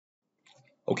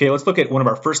Okay, let's look at one of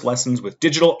our first lessons with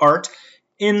digital art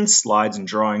in slides and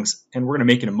drawings, and we're going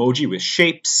to make an emoji with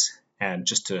shapes, and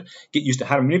just to get used to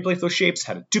how to manipulate those shapes,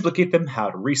 how to duplicate them, how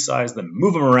to resize them,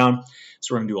 move them around.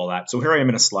 So we're going to do all that. So here I am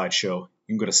in a slideshow. You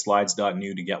can go to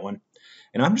slides.new to get one.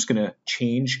 And I'm just going to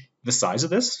change the size of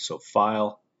this. So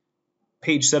File,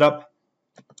 Page Setup,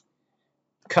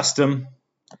 Custom,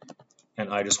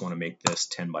 and I just want to make this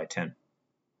 10 by 10.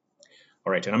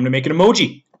 All right, and I'm going to make an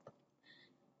emoji.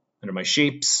 Under my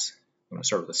shapes, I'm going to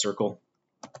start with a circle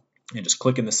and just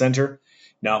click in the center.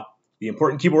 Now, the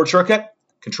important keyboard shortcut,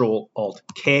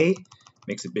 Control-Alt-K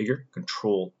makes it bigger.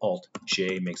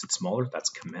 Control-Alt-J makes it smaller.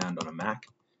 That's Command on a Mac.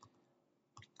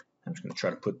 I'm just going to try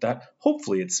to put that.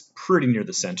 Hopefully, it's pretty near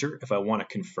the center. If I want to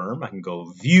confirm, I can go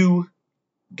View,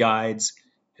 Guides,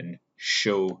 and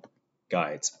Show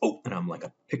Guides. Oh, and I'm like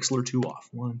a pixel or two off.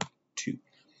 1, 2.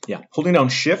 Yeah, holding down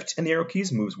Shift and the arrow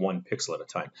keys moves 1 pixel at a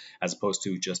time, as opposed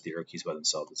to just the arrow keys by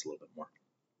themselves. It's a little bit more.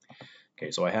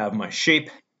 Okay, so I have my shape,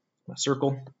 my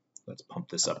circle. Let's pump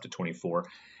this up to 24.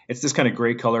 It's this kind of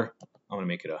gray color. I'm going to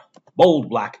make it a bold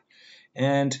black.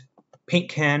 And paint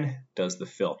can does the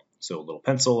fill. So a little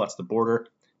pencil, that's the border.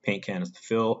 Paint can is the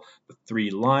fill. The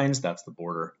 3 lines, that's the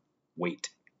border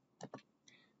weight.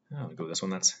 I'll go with this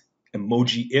one. That's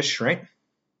emoji-ish, right?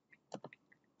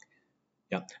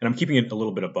 Yeah, and I'm keeping it a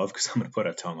little bit above because I'm going to put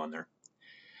a tongue on there.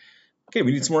 Okay,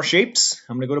 we need some more shapes.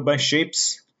 I'm going to go to my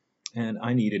shapes, and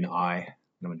I need an eye.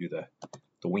 I'm going to do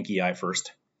the winky eye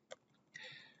first.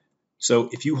 So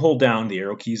if you hold down the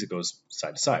arrow keys, it goes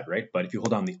side to side, right? But if you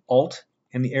hold down the Alt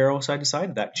and the arrow side to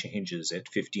side, that changes it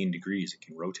 15 degrees. It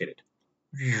can rotate it.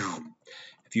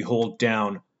 If you hold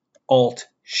down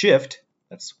Alt-Shift,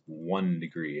 that's 1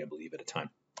 degree, I believe, at a time.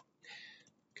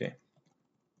 Okay.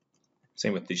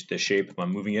 Same with the shape. If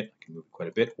I'm moving it, I can move it quite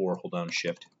a bit, or hold down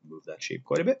Shift, move that shape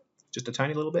quite a bit, just a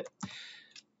tiny little bit.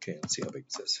 Okay, let's see how big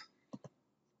this is.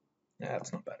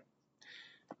 That's not bad.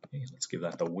 Okay, let's give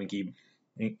that the winky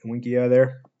eye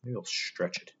there. Maybe I'll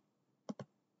stretch it.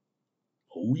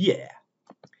 Oh yeah.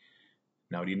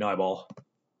 Now do you eyeball?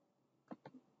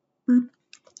 Boop.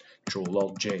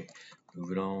 Control-Alt-J.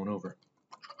 Move it on over.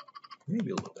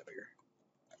 Maybe a little bit bigger.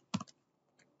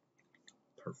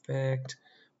 Perfect.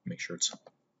 Make sure it's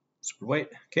super white.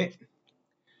 Okay.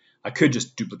 I could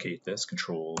just duplicate this.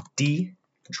 Control-D,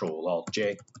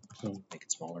 Control-Alt-J. Make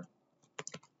it smaller.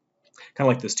 Kind of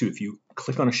like this too. If you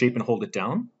click on a shape and hold it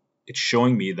down, it's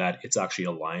showing me that it's actually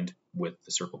aligned with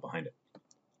the circle behind it.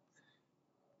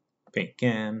 Paint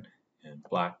can and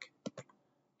black.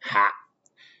 Ha!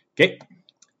 Okay.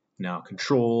 Now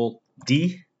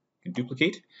Control-D can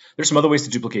duplicate. There's some other ways to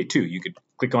duplicate too. You could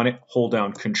click on it, hold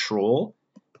down Control,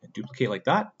 and duplicate like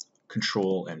that.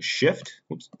 Control and Shift.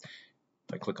 Whoops.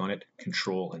 If I click on it,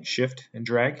 Control and Shift and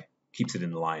drag, keeps it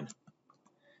in line.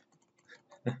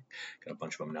 Got a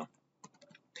bunch of them now.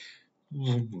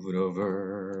 Move it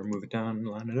over, move it down,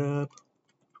 line it up.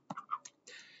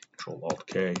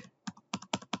 Control-Alt-K.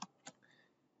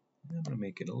 I'm going to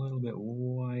make it a little bit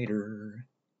wider.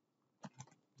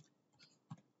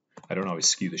 I don't always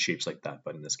skew the shapes like that,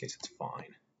 but in this case it's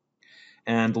fine.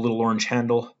 And the little orange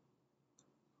handle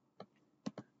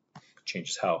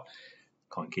changes how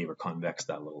concave or convex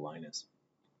that little line is.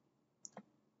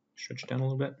 Stretch it down a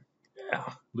little bit. Yeah,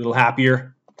 a little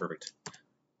happier. Perfect.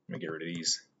 I'm going to get rid of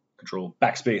these. Control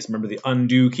backspace. Remember the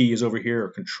undo key is over here, or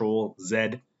Control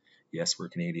Z. Yes, we're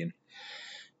Canadian.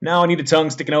 Now I need a tongue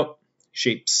sticking out.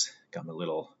 Shapes. Got my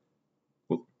little.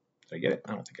 Whoop. Did I get it?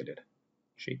 I don't think I did.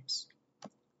 Shapes.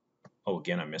 Oh,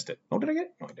 again, I missed it. Oh, did I get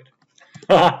it? No,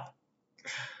 I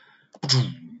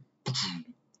did.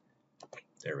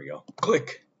 There we go.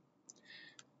 Click.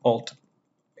 Alt.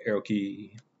 Arrow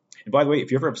key. And by the way, if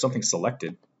you ever have something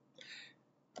selected,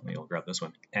 maybe I'll grab this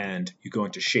one, and you go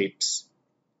into Shapes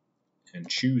and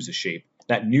choose a shape,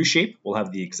 that new shape will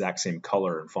have the exact same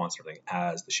color and fonts and everything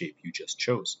as the shape you just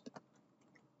chose.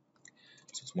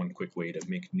 So it's one quick way to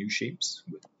make new shapes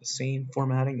with the same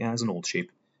formatting as an old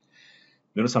shape.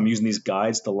 Notice I'm using these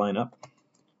guides to line up.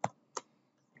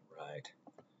 Right.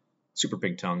 Super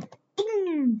big tongue.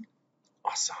 Boom.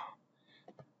 Awesome.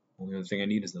 Only other thing I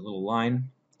need is the little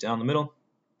line down the middle.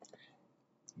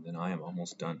 And then I am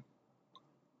almost done.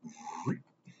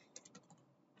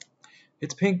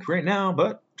 It's pink right now,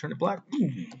 but turn it black.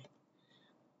 View.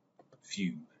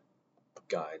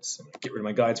 Guides. I'm going to get rid of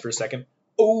my guides for a second.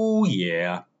 Oh,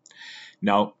 yeah.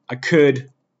 Now, I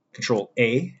could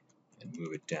Control-A and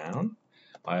move it down.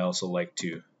 I also like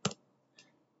to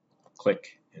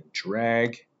click and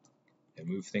drag and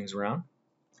move things around.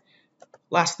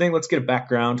 Last thing, let's get a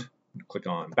background. Click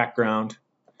on background.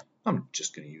 I'm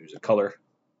just going to use a color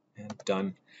and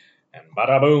done. And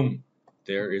bada boom.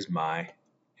 there is my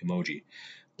emoji.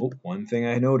 Oh, one thing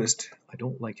I noticed, I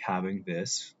don't like having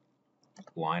this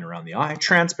line around the eye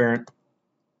transparent.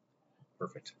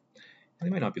 Perfect. And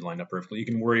they might not be lined up perfectly. You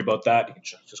can worry about that. You can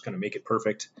just kind of make it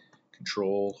perfect.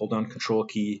 Hold down Control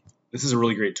key. This is a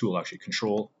really great tool, actually.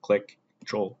 Control, click.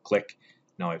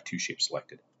 Now I have two shapes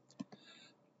selected.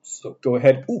 So go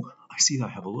ahead. Oh, I see that I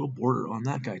have a little border on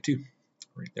that guy too.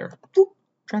 Right there. Boop,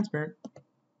 transparent.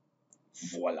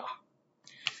 Voila.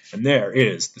 And there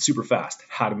is the super fast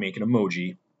how to make an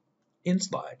emoji in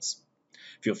slides.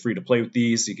 Feel free to play with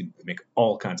these. You can make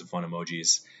all kinds of fun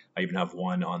emojis. I even have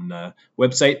one on the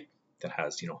website that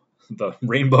has, the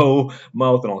rainbow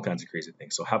mouth and all kinds of crazy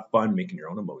things. So have fun making your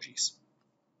own emojis.